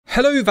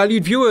Hello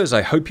valued viewers,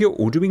 I hope you're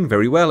all doing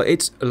very well.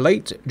 It's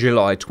late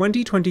July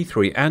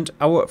 2023 and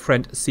our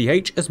friend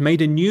CH has made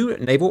a new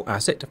naval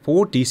asset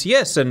for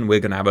DCS and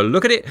we're going to have a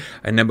look at it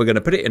and then we're going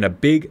to put it in a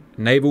big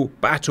naval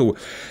battle.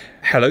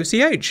 Hello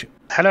CH.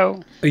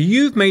 Hello.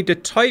 You've made the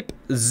Type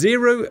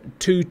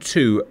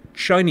 022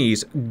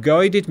 Chinese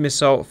guided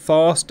missile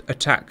fast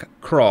attack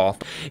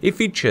craft. It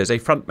features a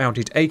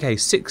front-mounted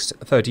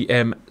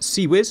AK-630M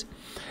Seawiz,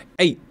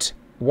 8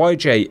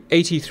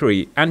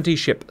 YJ-83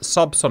 anti-ship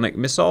subsonic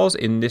missiles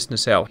in this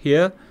nacelle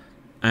here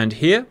and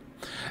here,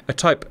 a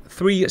Type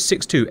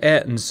 362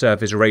 air and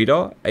surface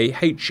radar, a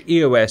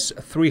HEOS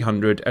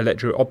 300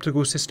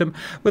 electro-optical system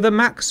with a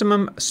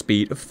maximum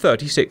speed of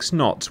 36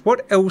 knots.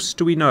 What else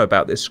do we know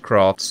about this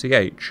craft,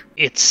 CH?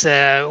 It's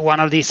one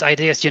of these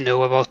ideas,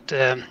 about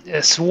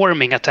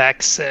swarming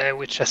attacks,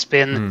 which has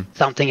been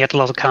something that a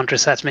lot of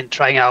countries has been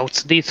trying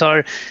out. These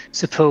are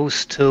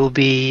supposed to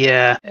be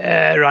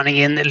running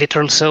in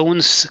littoral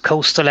zones,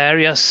 coastal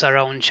areas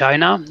around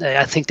China.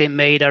 I think they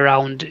made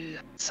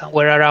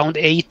somewhere around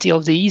 80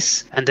 of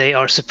these, and they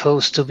are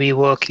supposed to be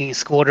working in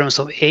squadrons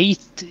of 8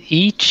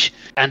 each,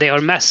 and they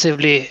are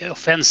massively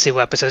offensive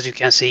weapons, as you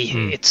can see.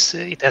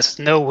 It has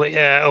no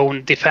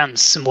own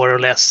defense, more or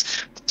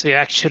less. So you're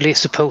actually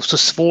supposed to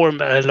swarm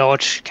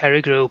large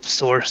carrier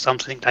groups or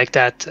something like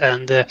that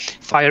and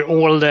fire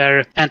all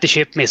their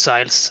anti-ship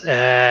missiles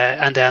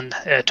and then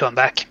turn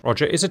back.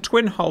 Roger. It's a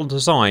twin-hull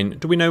design.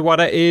 Do we know what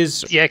it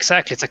is? Yeah,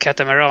 exactly. It's a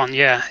catamaran,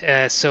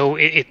 yeah. So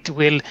it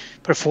will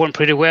perform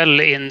pretty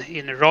well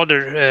in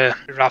rather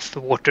rough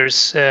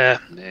waters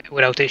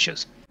without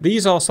issues.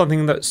 These are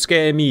something that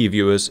scare me,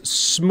 viewers.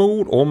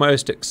 Small,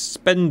 almost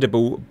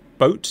expendable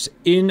boats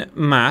in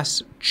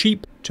mass,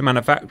 cheap to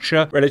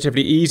manufacture,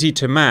 relatively easy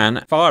to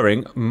man,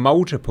 firing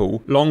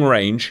multiple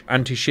long-range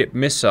anti-ship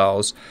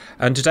missiles.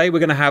 And today we're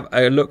going to have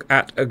a look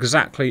at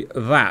exactly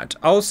that.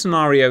 Our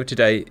scenario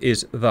today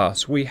is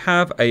thus. We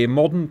have a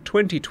modern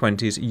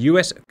 2020s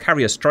US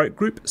carrier strike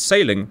group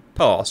sailing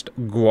past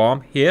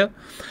Guam here,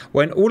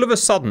 when all of a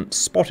sudden,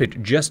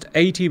 spotted just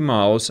 80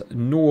 miles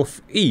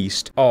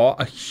northeast, are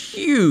a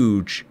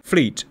huge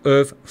fleet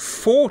of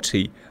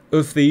 40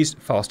 of these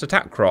fast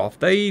attack craft.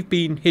 They've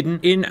been hidden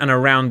in and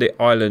around the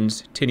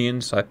islands, Tinian,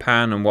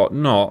 Saipan and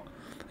whatnot.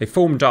 They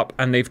formed up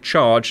and they've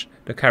charged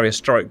the carrier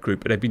strike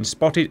group. They've been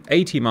spotted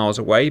 80 miles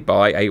away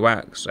by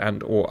AWACS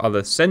and or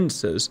other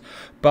sensors,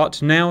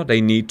 but now they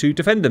need to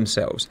defend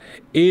themselves.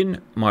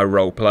 In my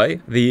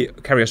roleplay, the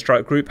carrier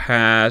strike group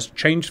has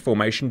changed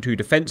formation to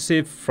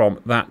defensive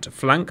from that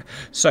flank.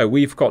 So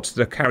we've got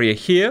the carrier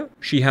here.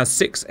 She has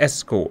 6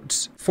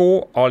 escorts,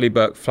 4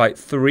 Arleigh Flight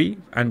 3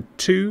 and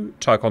 2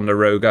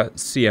 Ticonderoga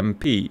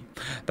CMP.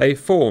 They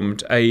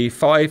formed a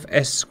 5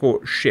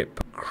 escort ship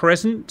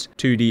crescent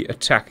to the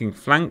attacking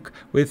flank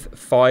with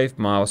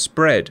 5-mile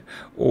spread.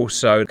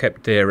 Also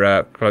kept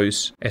their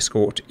close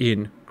escort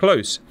in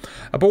close.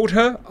 Aboard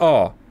her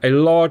are a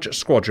large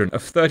squadron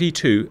of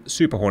 32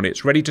 Super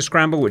Hornets ready to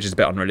scramble, which is a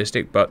bit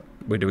unrealistic, but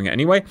we're doing it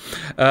anyway.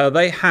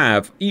 They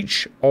have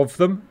each of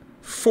them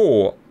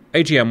 4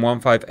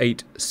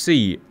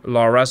 AGM-158C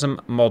LRASM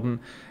modern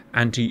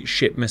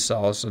anti-ship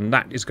missiles, and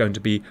that is going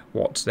to be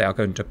what they are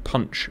going to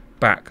punch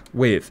back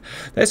with.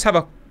 Let's have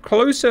a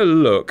closer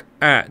look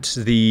at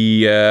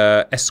the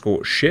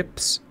escort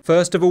ships.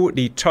 First of all,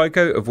 the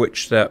Tycho, of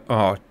which there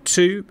are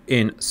 2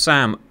 in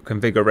SAM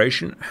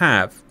configuration,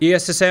 have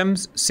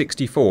ESSMs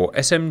 64,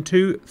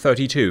 SM2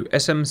 32,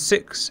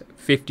 SM6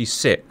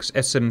 56,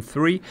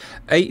 SM3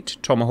 8,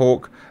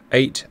 Tomahawk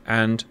 8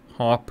 and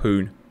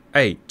Harpoon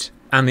 8.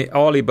 And the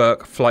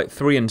Arleigh Flight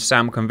 3 in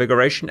SAM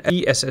configuration,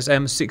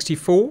 ESSM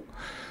 64,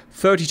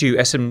 32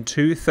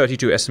 SM2,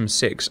 32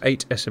 SM6,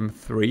 8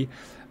 SM3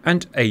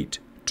 and 8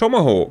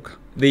 Tomahawk.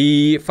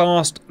 The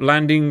fast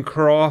landing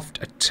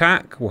craft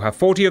attack will have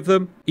 40 of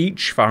them,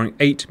 each firing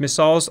 8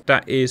 missiles.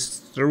 That is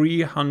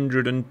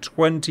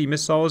 320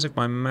 missiles, if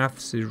my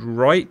maths is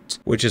right,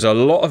 which is a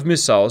lot of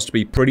missiles to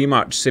be pretty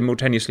much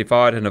simultaneously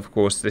fired. And of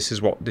course, this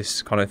is what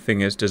this kind of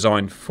thing is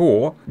designed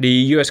for. The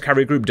US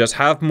carrier group does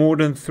have more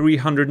than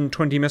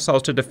 320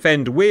 missiles to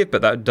defend with,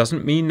 but that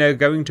doesn't mean they're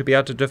going to be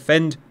able to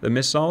defend the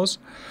missiles.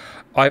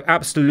 I've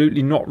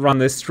absolutely not run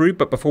this through,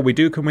 but before we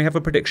do, can we have a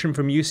prediction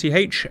from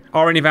UCH?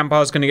 Are any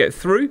vampires going to get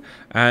through?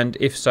 And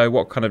if so,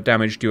 what kind of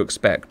damage do you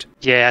expect?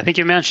 Yeah, I think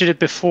you mentioned it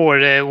before.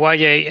 The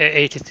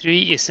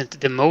YJ-83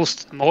 isn't the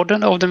most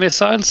modern of the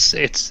missiles.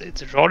 It's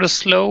rather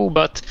slow,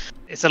 but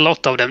it's a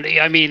lot of them.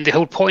 I mean, the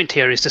whole point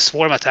here is the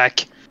swarm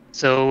attack.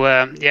 So,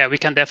 yeah, we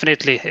can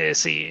definitely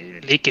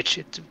see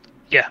leakage.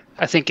 Yeah,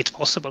 I think it's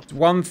possible.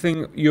 One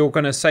thing you're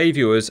going to say,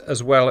 viewers,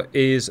 as well,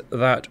 is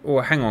that,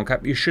 hang on,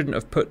 Cap, you shouldn't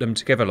have put them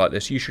together like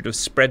this. You should have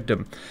spread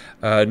them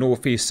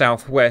northeast,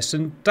 southwest.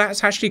 And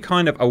that's actually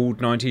kind of old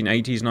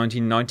 1980s,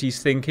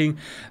 1990s thinking.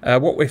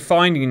 What we're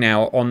finding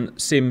now on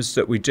sims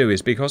that we do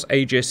is because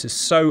Aegis is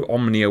so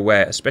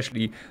omni-aware,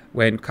 especially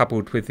when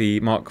coupled with the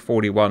Mark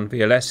 41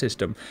 VLS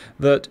system,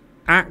 that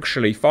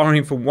actually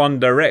firing from one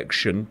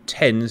direction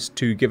tends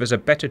to give us a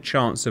better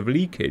chance of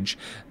leakage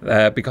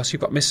because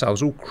you've got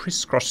missiles all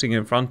crisscrossing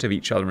in front of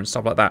each other and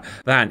stuff like that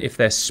than if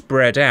they're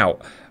spread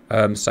out.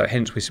 So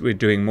hence we're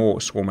doing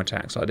more swarm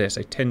attacks like this.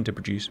 They tend to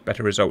produce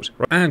better results.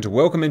 And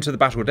welcome into the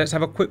battle. Let's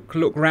have a quick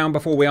look around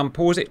before we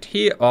unpause it.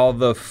 Here are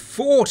the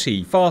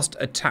 40 fast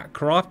attack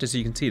craft. As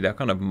you can see, they're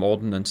kind of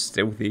modern and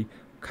stealthy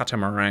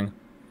catamaran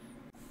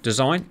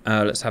design.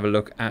 Let's have a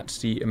look at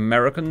the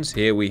Americans.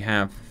 Here we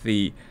have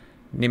the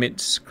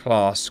Nimitz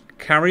class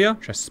carrier,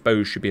 which I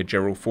suppose should be a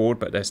Gerald Ford,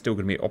 but they're still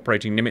going to be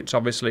operating Nimitz,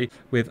 obviously,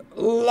 with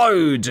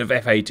loads of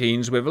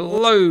F-18s, with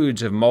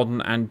loads of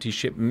modern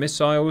anti-ship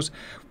missiles.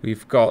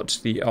 We've got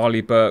the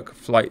Arleigh Burke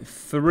Flight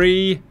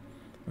 3,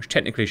 which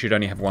technically should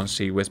only have one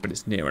Sea Whiz, but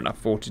it's near enough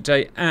for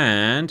today,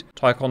 and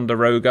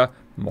Ticonderoga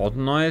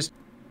modernized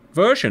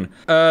version.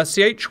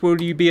 CH,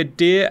 will you be a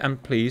dear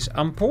and please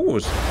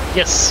unpause?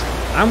 Yes.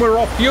 And we're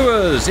off,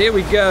 viewers. Here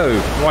we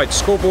go. Right,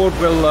 scoreboard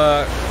will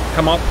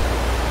come up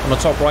on the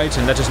top right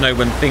and let us know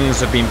when things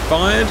have been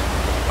fired.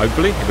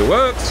 Hopefully, if it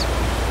works.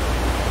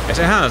 Yes,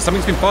 it has.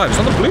 Something's been fired. It's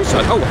on the blue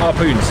side. Oh,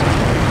 harpoons.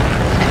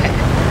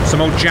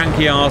 Some old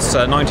janky-ass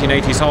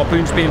 1980s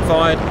harpoons being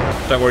fired.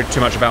 Don't worry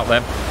too much about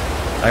them.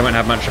 They won't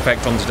have much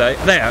effect on today.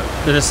 There,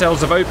 the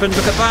nacelles have opened.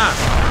 Look at that.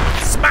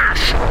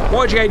 Smash!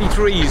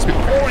 YG-83s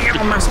pouring out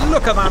en masse.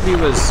 Look at that,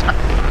 viewers.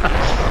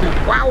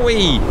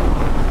 Wowie!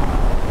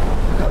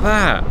 Look at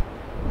that.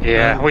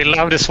 Yeah, we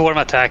love the swarm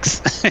attacks.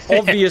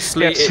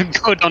 Obviously, it's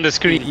good on the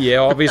screen. Yeah,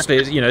 obviously,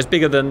 it's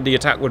bigger than the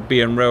attack would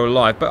be in real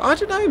life. But I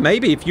don't know,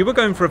 maybe if you were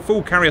going for a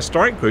full carrier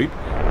strike group,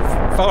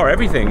 fire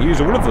everything,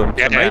 use all of them.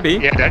 Yeah, so maybe.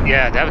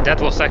 That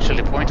was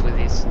actually the point with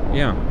these.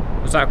 Yeah,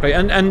 exactly.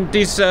 And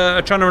these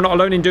China are not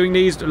alone in doing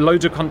these.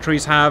 Loads of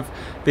countries have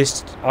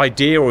this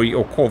idea,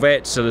 or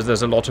corvettes. So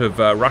there's a lot of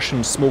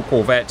Russian small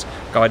corvette,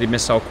 guided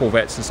missile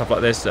corvettes and stuff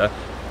like this.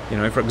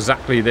 For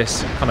exactly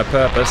this kind of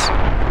purpose.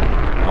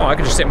 Oh, I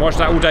can just sit and watch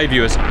that all day,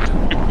 viewers.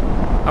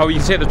 Oh, you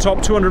can see at the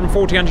top,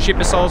 240 anti-ship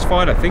missiles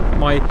fired. I think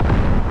my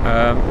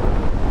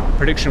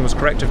prediction was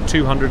correct of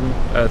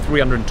 320.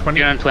 320,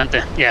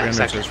 yeah,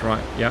 exactly. That's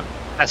right, yeah.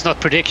 That's not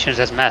predictions,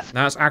 that's math.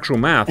 That's actual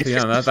math,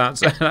 yeah,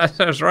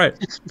 that's right.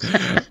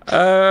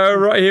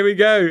 Right, here we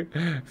go.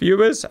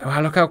 Viewers, oh,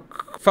 look how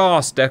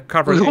fast they're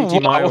covering 80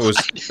 miles.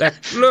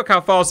 Look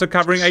how fast they're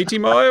covering 80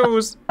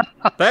 miles.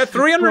 They're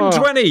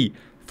 320.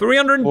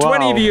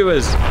 320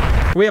 viewers.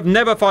 We have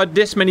never fired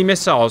this many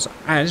missiles,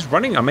 and it's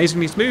running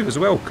amazingly smooth as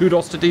well.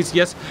 Kudos to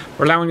DCS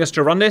for allowing us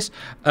to run this.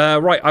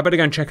 Right, I better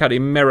go and check out the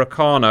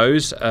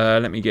Americanos.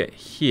 Let me get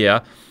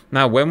here.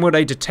 Now, when will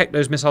they detect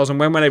those missiles and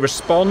when will they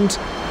respond?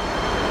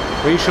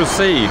 We shall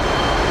see.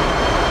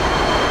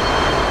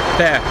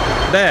 There.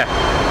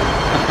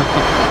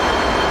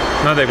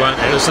 No, they weren't.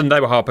 Listen, they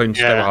were harpoons.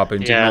 Yeah, they were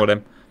harpoons. yeah. Ignore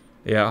them.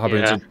 Yeah,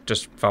 harpoons are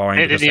just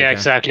firing. Yeah,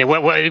 exactly. We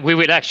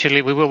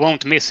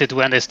won't miss it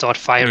when they start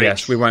firing.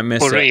 Yes, we won't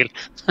miss it. For real.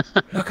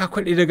 Look how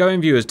quickly they're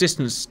going, viewers.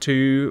 Distance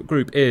to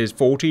group is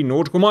 40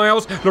 nautical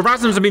miles.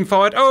 LRASMs have been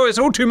fired. Oh, it's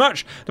all too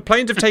much. The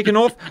planes have taken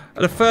off.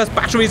 The first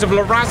batteries of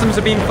LRASMs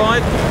have been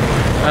fired.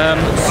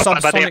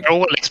 But they are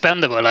all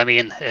expendable. I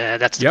mean,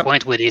 that's the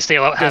point with these. They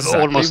have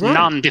almost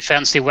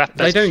non-defensive weapons.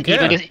 They don't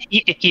care.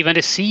 Even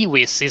the Sea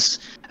Whiz is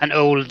an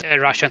old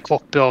Russian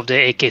copy of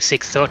the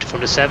AK-630 from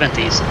the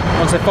 70s.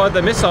 Once they fired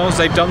their missiles,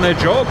 they've done their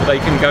job. They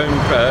can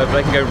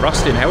go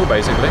rust in hell,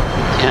 basically.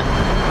 Yeah.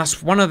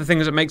 That's one of the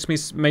things that makes me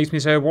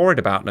so worried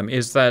about them,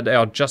 is that they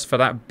are just for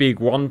that big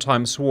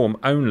one-time swarm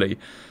only.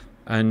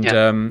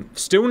 And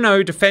still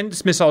no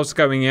defense missiles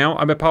going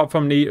out, apart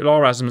from the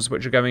LRASMs,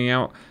 which are going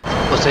out.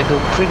 But they go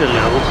pretty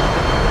low.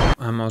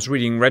 I was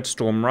reading Red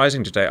Storm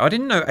Rising today. I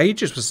didn't know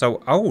Aegis was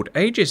so old.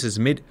 Aegis is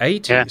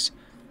mid-80s.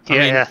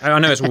 Yeah. I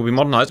know it's all been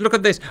modernised. Look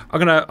at this. I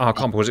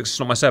can't pause it because it's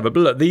not my server. But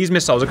look, these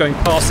missiles are going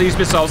past these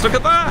missiles. Look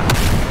at that.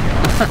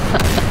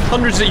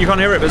 Hundreds you can't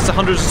hear it, but it's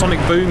hundreds of sonic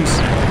booms.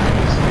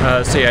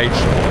 CH.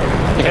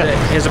 Yeah.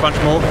 Here's a bunch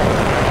more.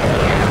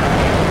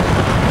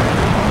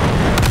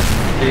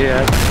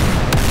 Yeah.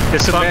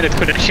 There's so many that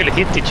could actually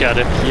hit each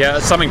other. Yeah,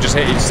 something just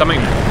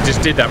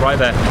did that right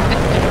there.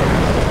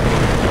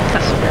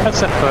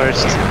 That's a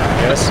first.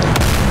 Yes.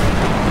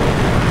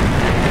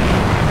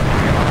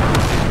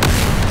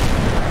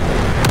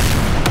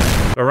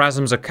 The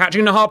LRASMs are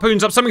catching the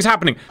harpoons up. Something's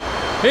happening.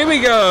 Here we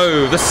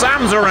go. The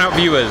SAMs are out,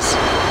 viewers.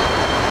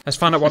 Let's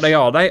find out what they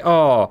are. They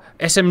are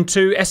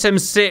SM2,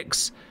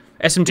 SM6.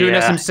 SM2 and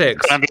SM6.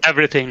 It's gonna be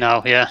everything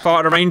now, yeah. Fire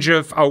at a range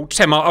of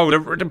 10 miles.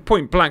 Oh, they're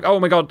point blank. Oh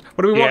my god.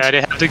 What do we watch? Yeah, they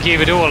have to give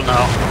it all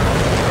now.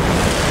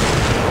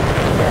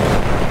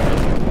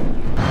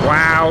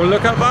 Wow,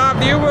 look at that,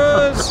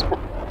 viewers.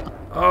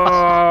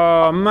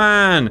 Oh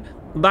man.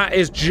 That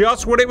is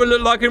just what it would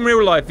look like in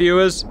real life,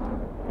 viewers.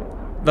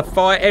 The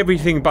fire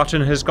everything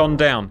button has gone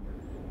down.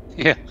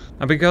 Yeah.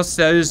 And because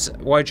those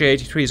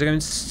YJ-83s are going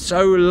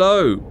so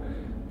low,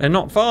 they're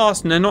not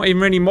fast and they're not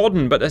even really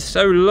modern, but they're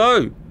so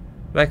low.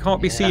 They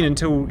can't be seen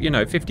until,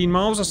 15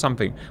 miles or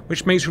something,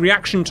 which makes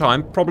reaction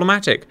time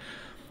problematic.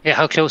 Yeah,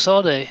 how close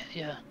are they?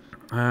 Yeah.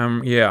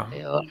 Yeah.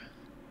 They are.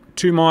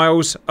 2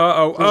 miles.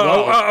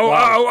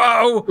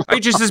 Uh-oh.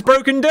 Aegis has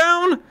broken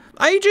down.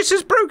 Aegis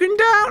has broken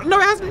down. No,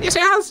 it hasn't. Yes,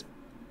 it has.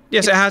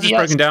 Yes, it has. It's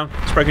broken down.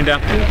 It's broken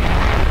down.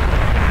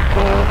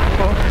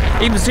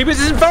 Even the Seabees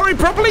isn't firing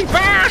properly.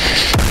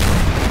 Bash!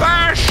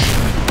 Bash!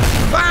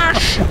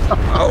 Bash!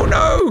 Oh,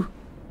 no.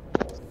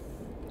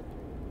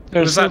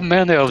 There's so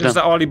many of them. Does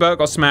that Arleigh Burke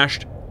got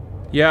smashed?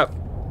 Yep.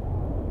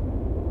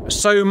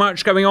 So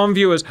much going on,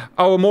 viewers.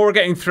 Oh, more are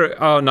getting through.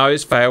 Oh, no,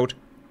 it's failed.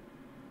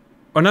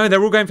 Oh, no,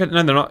 they're all going for...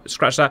 No, they're not.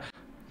 Scratch that.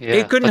 Yeah,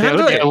 it couldn't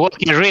handle it. They're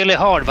working really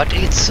hard, but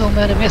it's so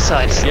many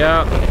missiles.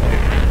 Yeah.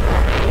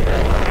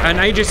 And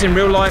Aegis in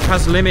real life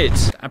has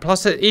limits. And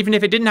plus, even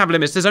if it didn't have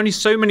limits, there's only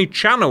so many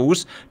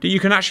channels that you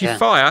can actually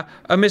fire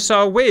a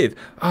missile with.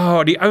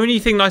 Oh, the only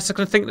thing I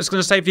think that's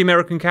going to save the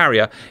American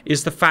carrier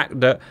is the fact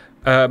that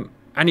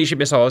anti-ship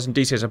missiles and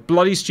DCS are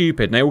bloody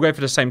stupid, and they all go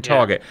for the same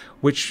target,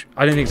 which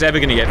I don't think is ever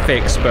going to get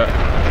fixed, but...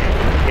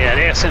 Yeah,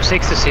 the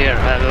SM-60s here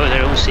have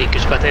their own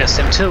secrets, but the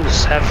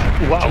SM-2s have...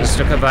 Wow! Just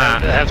look at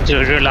that. Have to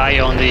rely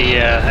on the...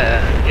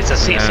 it's a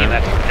CC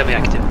becoming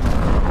active.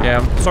 Yeah,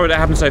 I'm sorry that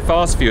happened so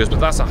fast, viewers, but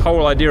that's the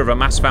whole idea of a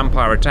mass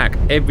vampire attack.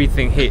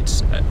 Everything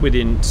hits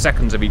within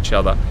seconds of each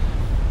other.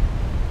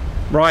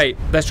 Right,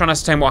 let's try and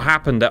ascertain what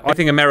happened. I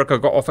think America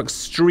got off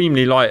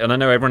extremely light, and I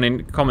know everyone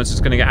in comments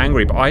is going to get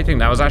angry, but I think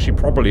that was actually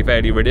probably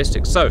fairly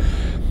realistic. So,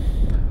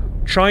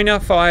 China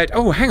fired...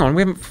 Oh, hang on,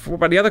 we haven't... What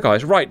about the other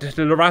guys? Right, the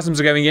LRASMs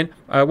are going in.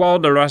 While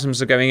the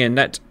LRASMs are going in,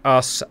 let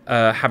us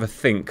have a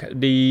think.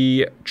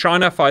 The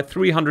China fired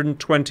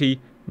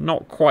 320...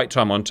 not quite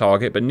time on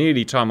target, but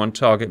nearly time on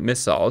target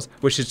missiles,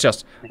 which is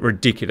just a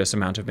ridiculous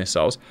amount of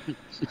missiles.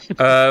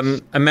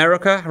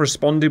 America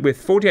responded with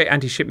 48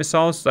 anti-ship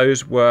missiles.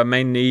 Those were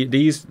mainly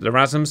these, the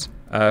LRASMs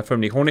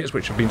from the Hornets,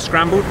 which have been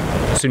scrambled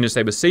as soon as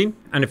they were seen,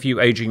 and a few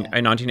aging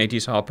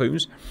 1980s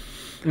harpoons.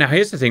 Now,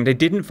 here's the thing. They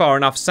didn't fire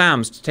enough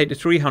SAMs to take the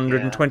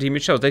 320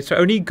 missiles. They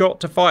only got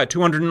to fire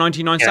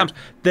 299 SAMs.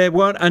 There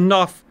weren't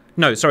enough...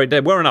 No, sorry,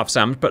 there were enough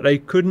SAMs, but they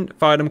couldn't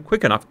fire them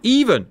quick enough,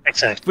 even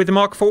with the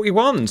Mark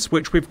 41s,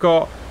 which we've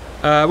got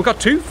 2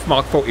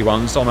 Mark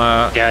 41s on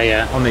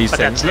on these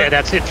things.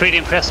 That's pretty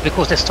impressive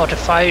because they started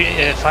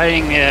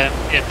firing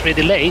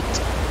pretty late,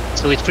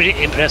 so it's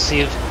pretty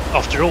impressive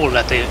after all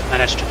that they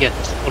managed to get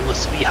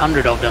almost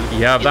 300 of them.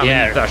 Yeah,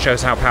 that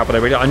shows how powerful they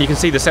really are. And you can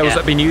see the cells that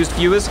have been used,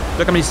 viewers.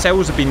 Look how many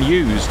cells have been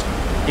used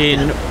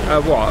in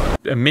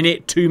what, a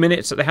minute, 2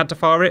 minutes that they had to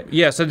fire it.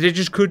 Yeah, so they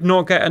just could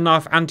not get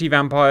enough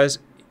anti-vampires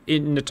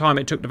in the time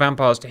it took the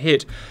vampires to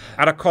hit,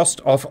 at a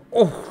cost of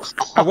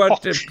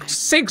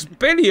 6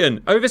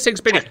 billion, over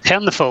 6 billion.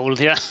 Tenfold,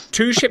 yeah.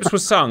 2 ships were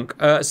sunk,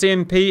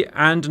 CMP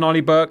and an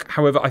Arleigh Burke.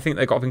 However, I think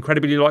they got off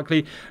incredibly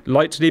lightly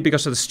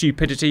because of the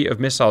stupidity of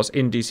missiles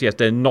in DCS.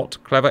 They're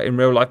not clever. In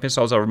real life,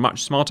 missiles are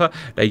much smarter.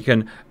 They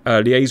can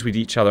liaise with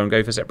each other and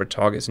go for separate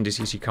targets. In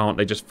DCS, you can't.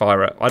 They just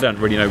fire it. I don't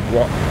really know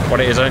what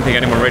it is. I don't think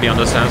anyone really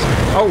understands.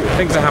 Oh,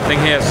 things are happening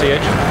here,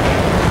 CH.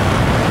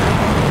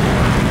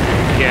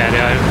 Yeah,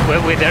 they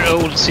are with their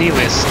old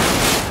Seawiz.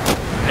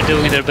 They're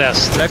doing their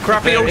best. Their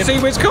crappy old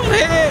Seawiz can't hit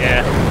it!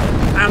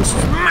 Yeah. And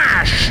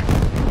smash!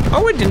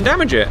 Oh, it didn't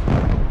damage it.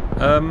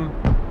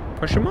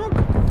 Question mark?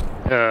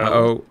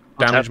 Uh-oh.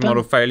 Damage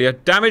model failure.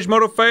 Damage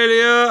model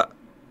failure!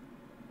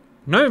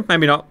 No,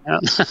 maybe not.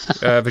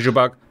 Visual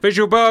bug.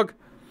 Visual bug!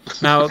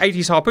 Now,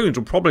 80s harpoons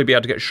will probably be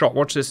able to get shot.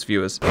 Watch this,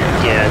 viewers.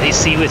 Yeah, these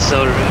Seawiz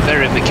are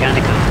very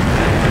mechanical.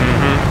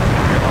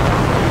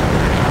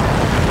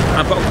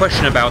 I've got a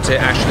question about it,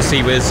 Ash, the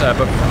Seawiz,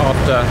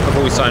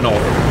 before we sign off.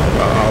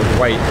 I'll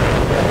wait.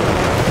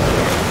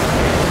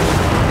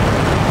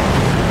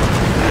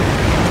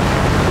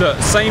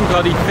 Look, same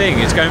bloody thing.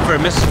 It's going for a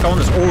missile con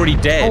that's already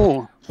dead.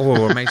 Oh,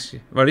 it makes you...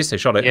 Well, at least they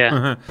shot it.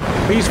 Yeah.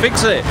 Please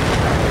fix it.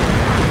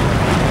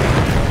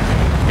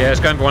 Yeah, it's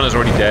going for one that's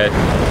already dead.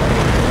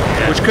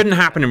 Yeah. Which couldn't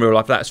happen in real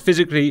life. That's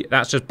just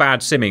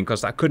bad simming,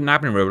 because that couldn't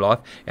happen in real life.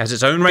 It has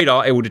its own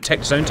radar. It will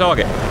detect its own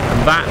target.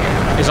 And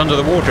that is under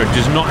the water. It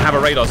does not have a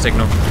radar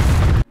signal.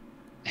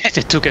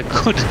 It took a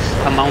good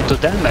amount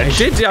of damage.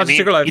 It did. I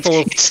took like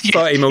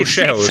 30 more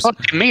shells.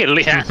 40 mil,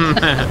 yeah.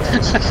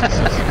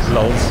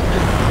 Lols.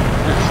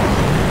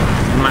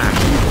 Man,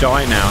 you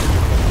die now.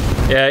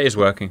 Yeah, it is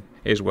working.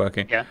 It is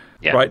working. Yeah.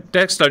 Right,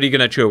 they're slowly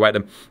going to chew away at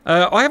them.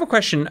 I have a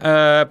question,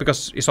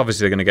 because it's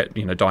obviously they're going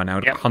to get, die now.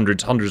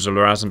 Hundreds of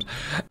LRASMs.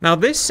 Now,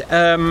 this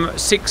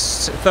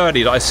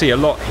 630 that I see a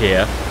lot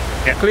here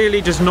clearly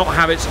does not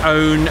have its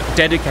own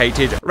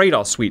dedicated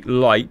radar suite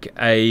like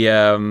a...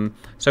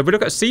 so if we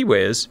look at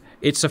Seawiz,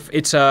 it's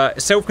a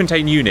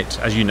self-contained unit,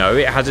 as you know.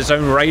 It has its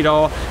own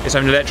radar, its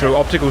own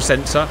electro-optical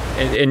sensor,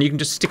 and you can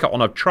just stick it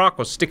on a truck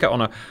or stick it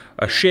on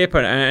a ship,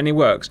 and it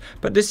works.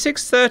 But the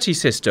 630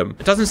 system,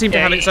 it doesn't seem to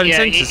have its own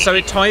sensors, so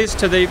it ties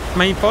to the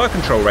main fire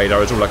control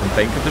radar, is all I can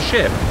think, of the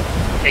ship.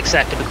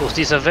 Exactly, because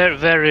these are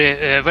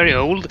very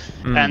old,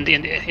 and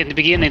in the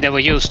beginning they were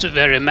used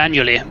very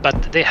manually,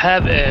 but they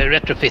have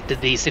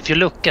retrofitted these. If you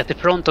look at the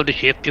front of the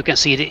ship, you can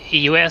see the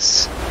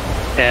EOS,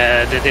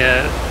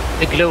 the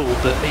the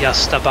globe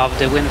just above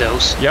the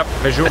windows. Yep,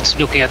 visual. That's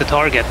looking at the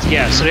target.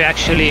 Yeah, so they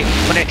actually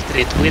connected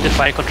it with the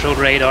fire control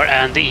radar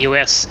and the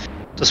EOS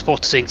to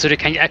spot things. So they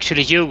can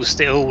actually use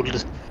the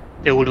old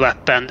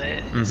weapon,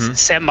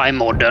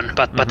 semi-modern,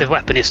 but the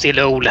weapon is still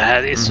old.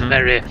 It's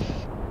very,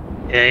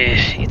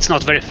 it's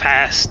not very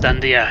fast,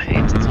 and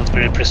it's not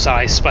very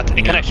precise. But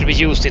it can actually be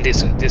used in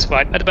this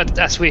fight. But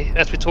as we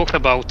talked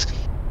about,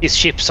 these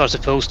ships are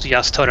supposed to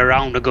just turn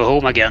around and go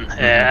home again,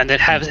 and they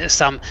have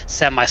some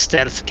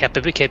semi-stealth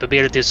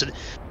capabilities. So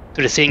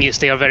the thing is,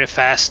 they are very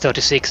fast,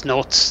 36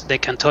 knots. They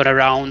can turn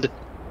around,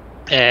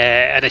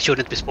 and they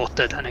shouldn't be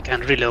spotted, and they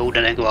can reload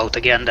and then go out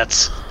again.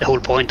 That's the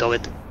whole point of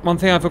it. One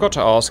thing I forgot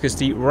to ask is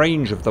the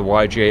range of the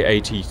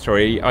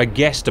YJ-83. I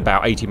guessed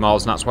about 80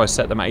 miles, and that's why I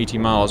set them at 80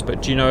 miles.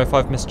 But do you know if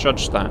I've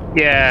misjudged that?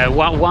 Yeah,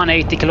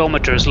 180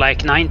 kilometers,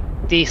 like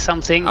 90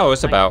 something. Oh,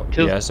 it's about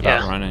 92? yeah, it's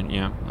about right.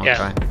 Yeah.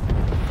 Okay.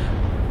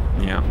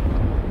 Yeah.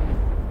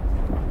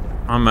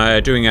 I'm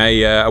doing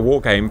a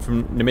war game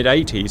from the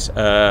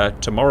mid-80s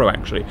tomorrow,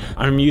 actually.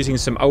 I'm using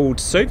some old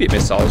Soviet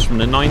missiles from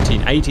the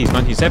 1980s,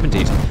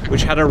 1970s,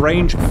 which had a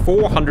range of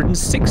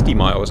 460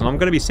 miles, and I'm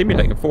going to be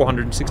simulating a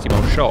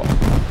 460-mile shot.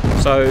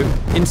 So,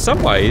 in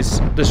some ways,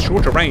 the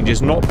shorter range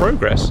is not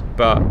progress,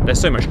 but they're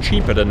so much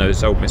cheaper than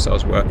those old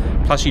missiles were.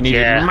 Plus, you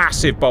needed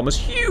massive bombers,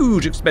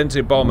 huge,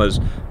 expensive bombers,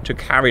 to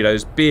carry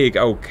those big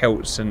old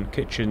Celts and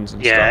Kitchens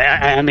and stuff.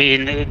 Yeah, I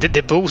mean,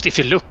 the boost, if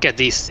you look at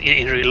this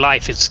in real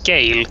life in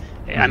scale,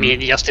 I mean,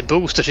 just the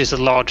boosters is as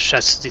large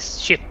as this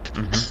ship.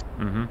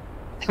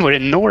 They were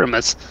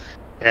enormous.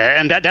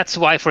 And that's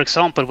why, for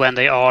example, when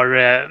they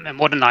are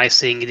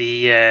modernizing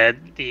the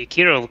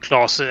Kirov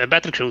class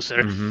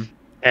battlecruiser,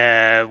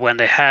 when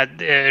they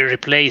had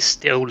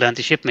replaced the old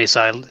anti-ship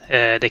missile,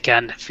 they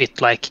can fit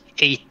like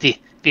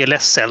 80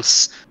 BLS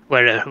cells,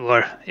 where there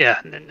were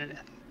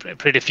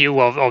pretty few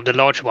of the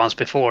large ones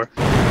before.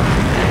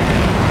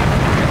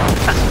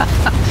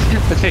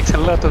 It takes a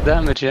lot of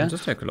damage, yeah? It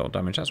does take a lot of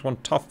damage. That's one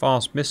tough,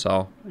 fast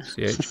missile,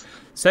 CH.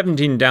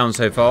 17 down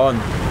so far,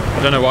 and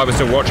I don't know why we're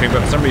still watching,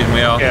 but for some reason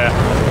we are. Yeah.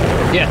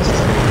 Yes.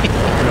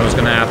 I know what's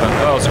going to happen.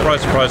 Oh,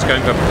 surprise, surprise,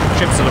 going for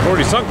ships that have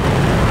already sunk.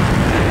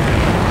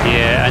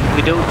 Yeah, and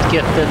we don't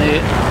get any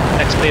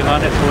XP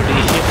money for the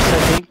ships, I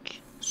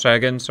think. Say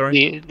again,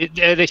 sorry?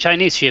 The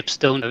Chinese ships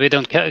don't. We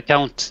don't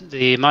count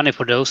the money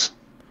for those.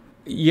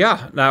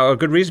 Yeah, now a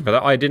good reason for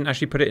that. I didn't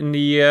actually put it in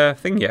the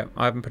thing yet.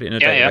 I haven't put it in a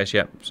database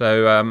yet.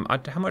 So,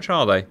 how much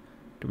are they?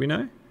 Do we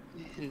know?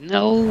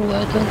 No,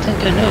 I don't think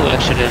I know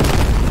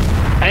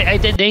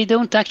actually. They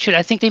don't actually.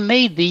 I think they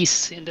made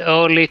these in the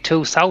early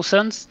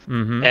 2000s,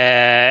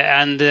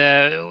 and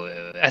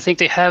I think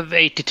they have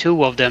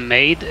 82 of them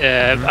made,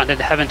 and they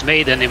haven't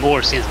made any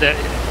more since then.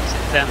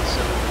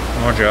 So,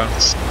 Roger.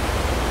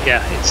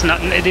 It's not.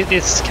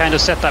 This kind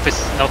of setup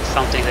is not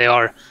something they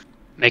are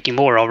making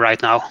more of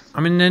right now. I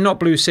mean, they're not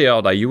Blue Sea,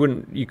 are they? You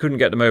couldn't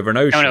get them over an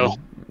ocean. No.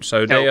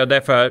 So they are there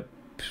for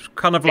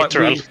kind of like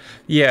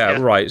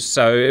right.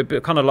 So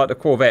kind of like the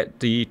Corvette,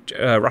 the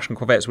Russian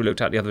Corvettes we looked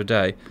at the other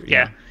day.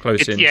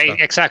 Close in. Yeah,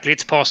 exactly.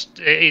 It's part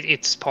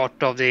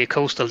of the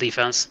coastal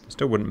defense.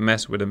 Still wouldn't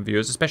mess with them,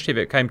 viewers, especially if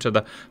it came to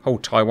the whole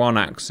Taiwan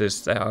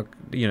axis. There are,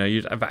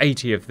 you'd have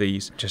 80 of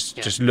these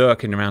just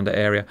lurking around the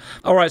area.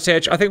 All right,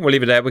 CH, I think we'll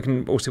leave it there. We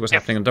can all see what's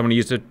happening. I don't want to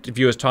use the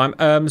viewers'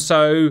 time.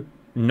 So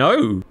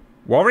no.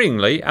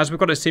 Worryingly, as we've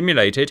got it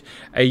simulated,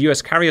 a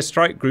US carrier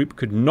strike group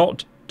could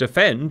not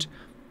defend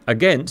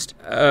against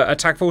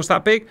attack force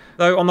that big.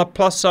 Though on the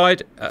plus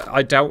side,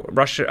 I doubt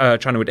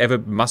China would ever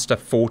muster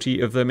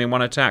 40 of them in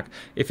one attack.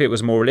 If it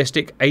was more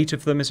realistic, 8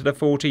 of them instead of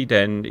 40,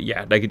 then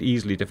yeah, they could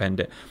easily defend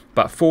it.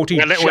 But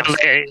 40.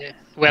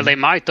 Well, they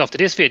might after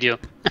this video.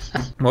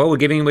 Well, we're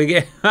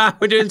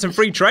doing some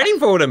free training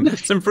for them,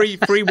 some free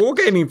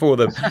wargaming for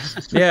them.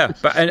 Yeah,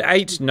 but an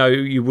 8, no,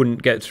 you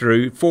wouldn't get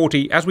through.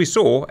 40, as we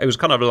saw, it was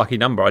kind of a lucky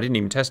number. I didn't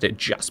even test it.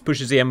 Just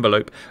pushes the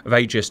envelope of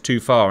Aegis too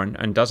far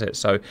and does it.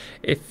 So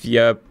if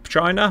you're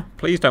China,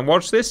 please don't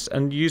watch this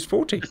and use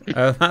 40.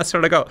 That's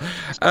what I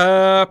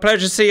got.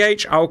 Pleasure,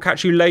 CH. I'll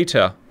catch you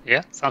later.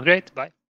 Yeah, sounds great. Bye.